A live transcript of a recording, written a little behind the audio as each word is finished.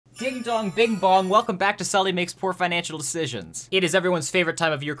Ding dong, bing bong, welcome back to Sully Makes Poor Financial Decisions. It is everyone's favorite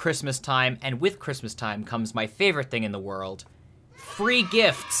time of year, Christmas time, and with Christmas time comes my favorite thing in the world, free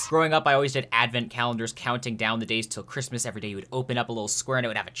gifts. Growing up, I always did advent calendars counting down the days till Christmas. Every day you would open up a little square and it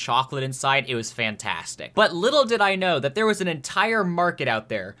would have a chocolate inside. It was fantastic. But little did I know that there was an entire market out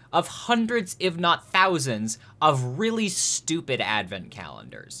there of hundreds, if not thousands, of really stupid advent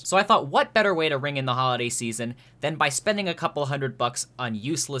calendars. So I thought, what better way to ring in the holiday season than by spending a couple $100 on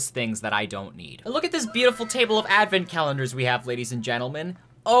useless things that I don't need. And look at this beautiful table of advent calendars we have, ladies and gentlemen.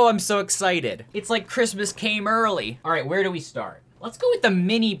 Oh, I'm so excited. It's like Christmas came early. All right, where do we start? Let's go with the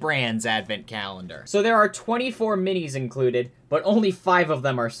Mini Brands advent calendar. So there are 24 minis included, but only 5 of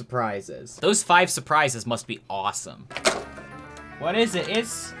them are surprises. Those 5 surprises must be awesome. What is it?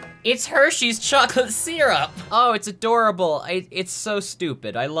 It's Hershey's chocolate syrup. Oh, it's adorable. It's so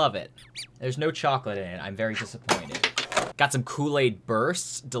stupid. I love it. There's no chocolate in it. I'm very disappointed. Got some Kool-Aid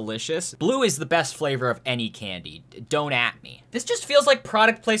bursts, delicious. Blue is the best flavor of any candy, don't at me. This just feels like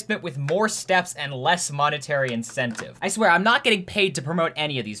product placement with more steps and less monetary incentive. I swear, I'm not getting paid to promote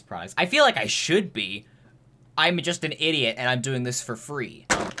any of these products. I feel like I should be. I'm just an idiot and I'm doing this for free.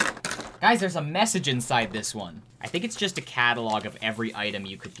 Guys, there's a message inside this one. I think it's just a catalog of every item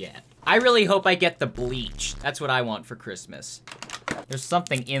you could get. I really hope I get the bleach. That's what I want for Christmas. There's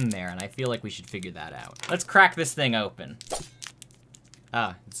something in there, and I feel like we should figure that out. Let's crack this thing open.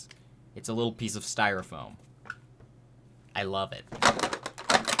 Ah, it's a little piece of styrofoam. I love it.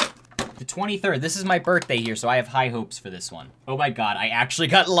 The 23rd, this is my birthday here, so I have high hopes for this one. Oh my god, I actually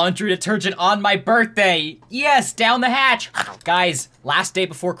got laundry detergent on my birthday! Yes, down the hatch! Guys, last day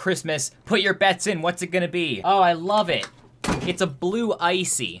before Christmas, put your bets in, what's it gonna be? Oh, I love it. It's a blue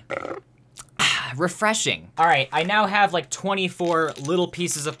icy. Refreshing. All right, I now have like 24 little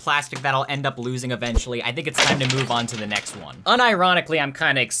pieces of plastic that I'll end up losing eventually. I think it's time to move on to the next one. Unironically, I'm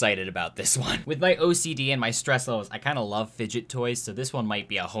kind of excited about this one. With my OCD and my stress levels, I kind of love Fidget Toys, so this one might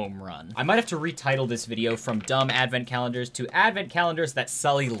be a home run. I might have to retitle this video from dumb advent calendars to advent calendars that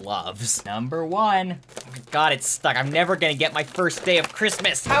Sully loves. Number 1. Oh my god, it's stuck. I'm never gonna get my first day of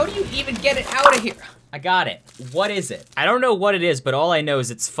Christmas. How do you even get it out of here? I got it. What is it? I don't know what it is, but all I know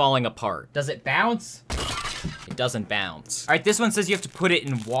is it's falling apart. Does it bounce? It doesn't bounce. All right, this one says you have to put it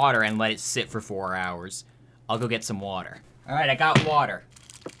in water and let it sit for 4 hours. I'll go get some water. All right, I got water.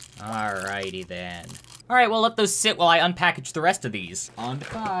 Alrighty then. All right, well, let those sit while I unpackage the rest of these. On to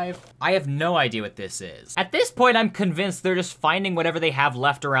 5. I have no idea what this is. At this point, I'm convinced they're just finding whatever they have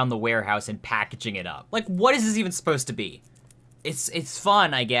left around the warehouse and packaging it up. Like, what is this even supposed to be? It's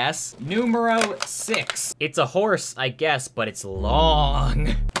fun, I guess. Numero 6. It's a horse, I guess, but it's long.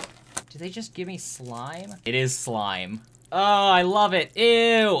 Did they just give me slime? It is slime. Oh, I love it.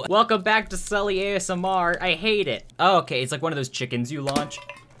 Ew. Welcome back to Sully ASMR. I hate it. Oh, okay, it's like one of those chickens you launch.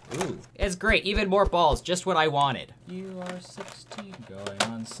 Ooh, it's great. Even more balls, just what I wanted. You are 16, going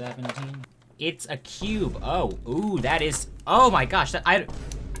on 17. It's a cube. Oh, ooh, that is, oh my gosh,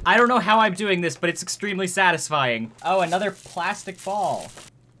 I don't know how I'm doing this, but it's extremely satisfying. Oh, another plastic ball.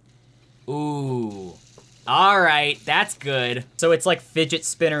 Ooh. All right, that's good. So it's like fidget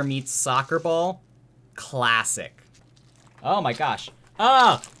spinner meets soccer ball. Classic. Oh my gosh.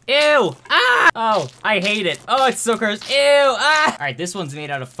 Oh, ew, ah! Oh, I hate it. Oh, it's so gross, ew, ah! All right, this one's made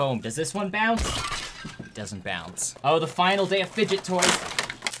out of foam. Does this one bounce? It doesn't bounce. Oh, the final day of Fidget Toys.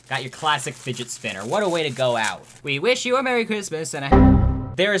 Got your classic fidget spinner. What a way to go out. We wish you a Merry Christmas and a...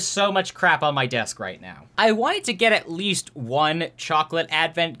 There is so much crap on my desk right now. I wanted to get at least one chocolate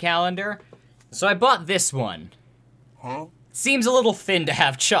advent calendar, so I bought this one. Huh? Seems a little thin to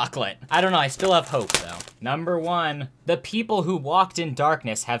have chocolate. I don't know, I still have hope though. Number 1, the people who walked in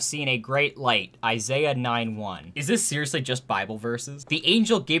darkness have seen a great light, Isaiah 9:1. Is this seriously just Bible verses? The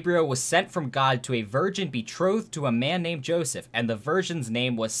angel Gabriel was sent from God to a virgin betrothed to a man named Joseph, and the virgin's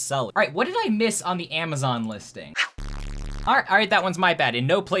name was Sully. All right, what did I miss on the Amazon listing? All right, that one's my bad. In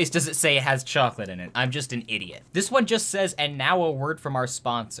no place does it say it has chocolate in it. I'm just an idiot. This one just says, and now a word from our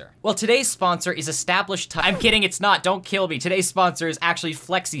sponsor. Well, today's sponsor is Established Time. I'm kidding, it's not, don't kill me. Today's sponsor is actually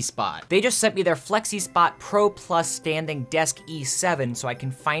FlexiSpot. They just sent me their FlexiSpot Pro Plus Standing Desk E7 so I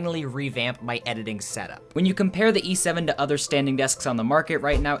can finally revamp my editing setup. When you compare the E7 to other standing desks on the market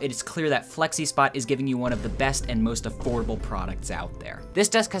right now, it is clear that FlexiSpot is giving you one of the best and most affordable products out there. This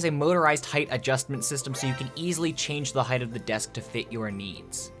desk has a motorized height adjustment system so you can easily change the height of of the desk to fit your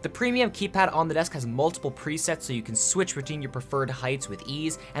needs. The premium keypad on the desk has multiple presets so you can switch between your preferred heights with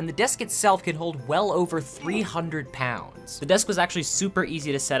ease, and the desk itself can hold well over 300 pounds. The desk was actually super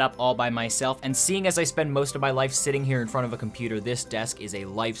easy to set up all by myself, and seeing as I spend most of my life sitting here in front of a computer, this desk is a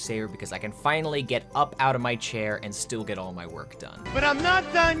lifesaver because I can finally get up out of my chair and still get all my work done. But I'm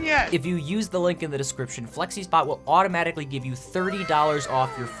not done yet! If you use the link in the description, FlexiSpot will automatically give you $30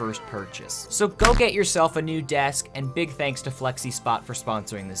 off your first purchase. So go get yourself a new desk, and big thanks to FlexiSpot for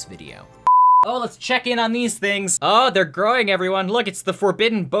sponsoring this video. Oh, let's check in on these things. Oh, they're growing, everyone. Look, it's the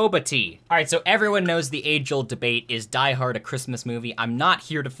forbidden boba tea. All right, so everyone knows the age-old debate, is Die Hard a Christmas movie? I'm not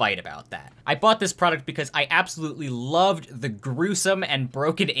here to fight about that. I bought this product because I absolutely loved the gruesome and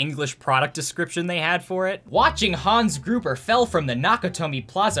broken English product description they had for it. Watching Hans Gruber fell from the Nakatomi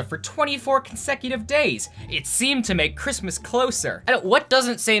Plaza for 24 consecutive days. It seemed to make Christmas closer. What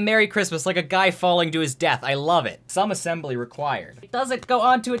doesn't say Merry Christmas like a guy falling to his death? I love it. Some assembly required. It doesn't go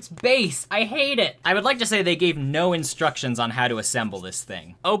onto its base. I hate it. I would like to say they gave no instructions on how to assemble this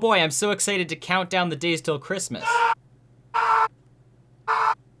thing. Oh boy, I'm so excited to count down the days till Christmas.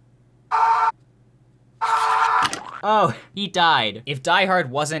 Oh, he died. If Die Hard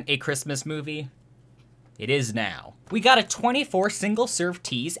wasn't a Christmas movie, it is now. We got a 24 single-serve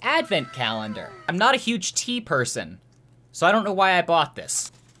teas advent calendar. I'm not a huge tea person, so I don't know why I bought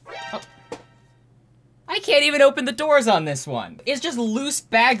this. Oh. I can't even open the doors on this one. It's just loose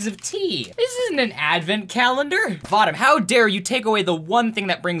bags of tea. This isn't an advent calendar. Bottom, how dare you take away the one thing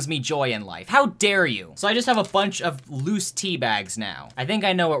that brings me joy in life? How dare you? So I just have a bunch of loose tea bags now. I think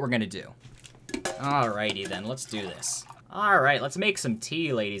I know what we're gonna do. Alrighty then, let's do this. All right, let's make some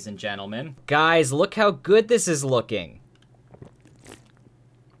tea, ladies and gentlemen. Guys, look how good this is looking.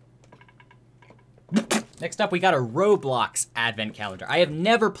 Next up, we got a Roblox advent calendar. I have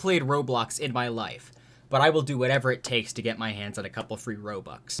never played Roblox in my life, but I will do whatever it takes to get my hands on a couple free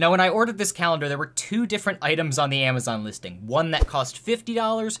Robux. Now, when I ordered this calendar, there were two different items on the Amazon listing, one that cost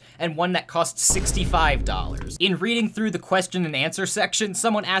 $50 and one that cost $65. In reading through the question and answer section,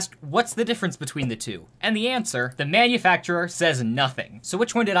 someone asked, what's the difference between the two? And the answer, the manufacturer says nothing. So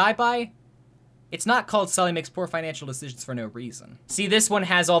which one did I buy? It's not called Sully Makes Poor Financial Decisions for no reason. See, this one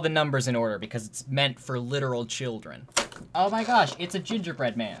has all the numbers in order because it's meant for literal children. Oh my gosh, it's a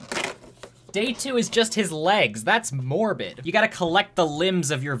gingerbread man. Day 2 is just his legs. That's morbid. You gotta collect the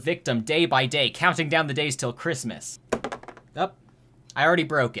limbs of your victim day by day, counting down the days till Christmas. Oh, I already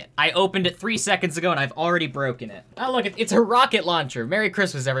broke it. I opened it 3 seconds ago and I've already broken it. Oh look, it's a rocket launcher. Merry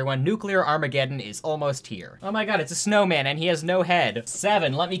Christmas, everyone. Nuclear Armageddon is almost here. Oh my god, it's a snowman and he has no head.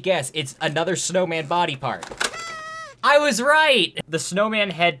 7, let me guess, it's another snowman body part. I was right! The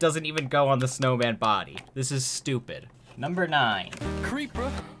snowman head doesn't even go on the snowman body. This is stupid. Number 9.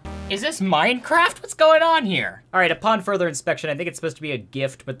 Creeper. Is this Minecraft? What's going on here? All right, upon further inspection, I think it's supposed to be a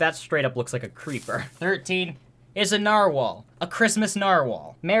gift, but that straight up looks like a creeper. 13 is a narwhal, a Christmas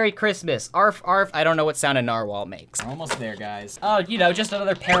narwhal. Merry Christmas, arf arf. I don't know what sound a narwhal makes. We're almost there, guys. Oh, you know, just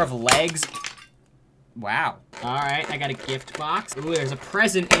another pair of legs. Wow. All right, I got a gift box. Ooh, there's a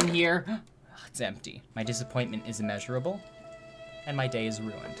present in here. It's empty. My disappointment is immeasurable. And my day is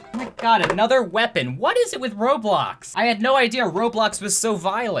ruined. Oh my god, another weapon. What is it with Roblox? I had no idea Roblox was so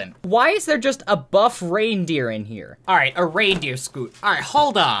violent. Why is there just a buff reindeer in here? All right, a reindeer scoot. All right,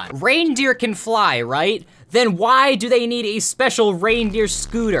 hold on. Reindeer can fly, right? Then why do they need a special reindeer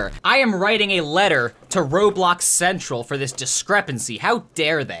scooter? I am writing a letter to Roblox Central for this discrepancy. How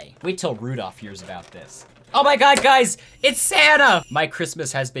dare they? Wait till Rudolph hears about this. Oh my god, guys, it's Santa! My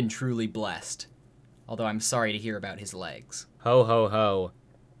Christmas has been truly blessed. Although I'm sorry to hear about his legs. Ho, ho, ho.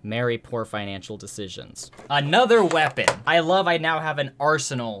 Merry poor financial decisions. Another weapon. I now have an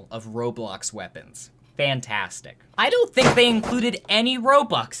arsenal of Roblox weapons. Fantastic. I don't think they included any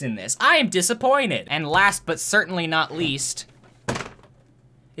Robux in this. I am disappointed. And last but certainly not least,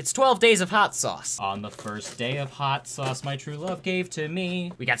 it's 12 days of hot sauce. On the first day of hot sauce, my true love gave to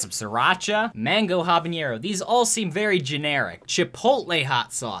me. We got some sriracha, mango habanero. These all seem very generic. Chipotle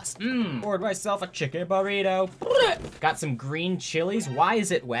hot sauce. Poured myself a chicken burrito. Got some green chilies. Why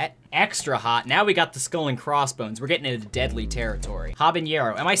is it wet? Extra hot. Now we got the skull and crossbones. We're getting into deadly territory.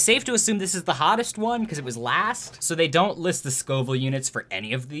 Habanero. Am I safe to assume this is the hottest one because it was last? So they don't list the Scoville units for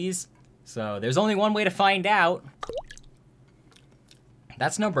any of these. So there's only one way to find out.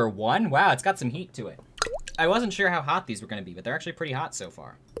 That's number 1. Wow, it's got some heat to it. I wasn't sure how hot these were gonna be, but they're actually pretty hot so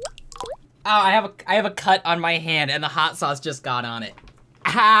far. Oh, I have a cut on my hand and the hot sauce just got on it.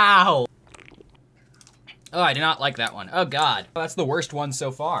 Ow! Oh, I did not like that one. Oh god. Oh, that's the worst one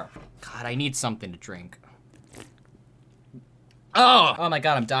so far. God, I need something to drink. Oh my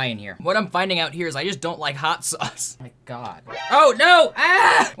God, I'm dying here. What I'm finding out here is I just don't like hot sauce. Oh my God. Oh no,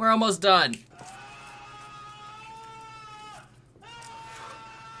 ah! We're almost done.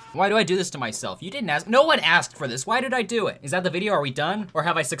 Why do I do this to myself? You didn't ask, no one asked for this. Why did I do it? Is that the video, are we done? Or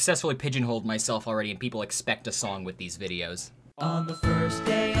have I successfully pigeonholed myself already and people expect a song with these videos? On the first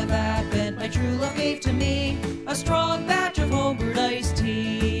day of Advent, my true love gave to me a strong batch of homebrewed iced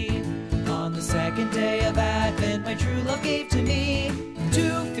tea. On the second day of Advent, my true love gave to me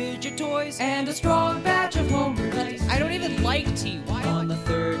 2 Fidget Toys and a strong batch of homebrewed iced tea. I don't even like tea. Why? On the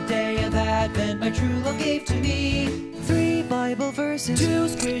third day of Advent, my true love gave to me 3 Bible verses, 2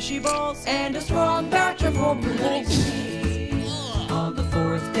 squishy balls, and a strong batch of homebrewed iced tea. On the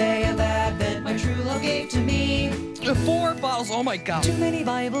fourth day of Advent, my true love gave to me 4 bottles, oh my God. too many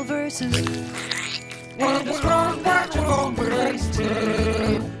Bible verses and a strong batch of homebrewed iced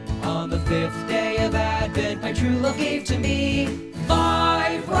tea. On the 5th day of Advent, my true love gave to me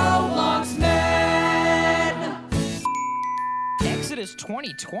 5 Roblox men. Exodus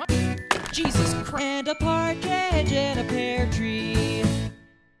 2020? Jesus Christ. And a partridge and a pear tree.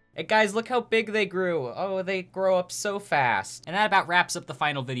 Hey guys, look how big they grew. Oh, they grow up so fast. And that about wraps up the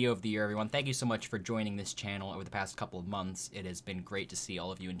final video of the year, everyone. Thank you so much for joining this channel over the past couple of months. It has been great to see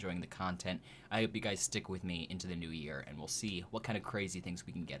all of you enjoying the content. I hope you guys stick with me into the new year, and we'll see what kind of crazy things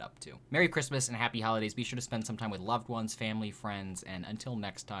we can get up to. Merry Christmas and happy holidays. Be sure to spend some time with loved ones, family, friends, and until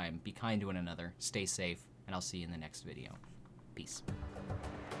next time, be kind to one another, stay safe, and I'll see you in the next video. Peace.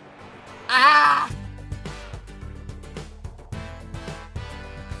 Ah!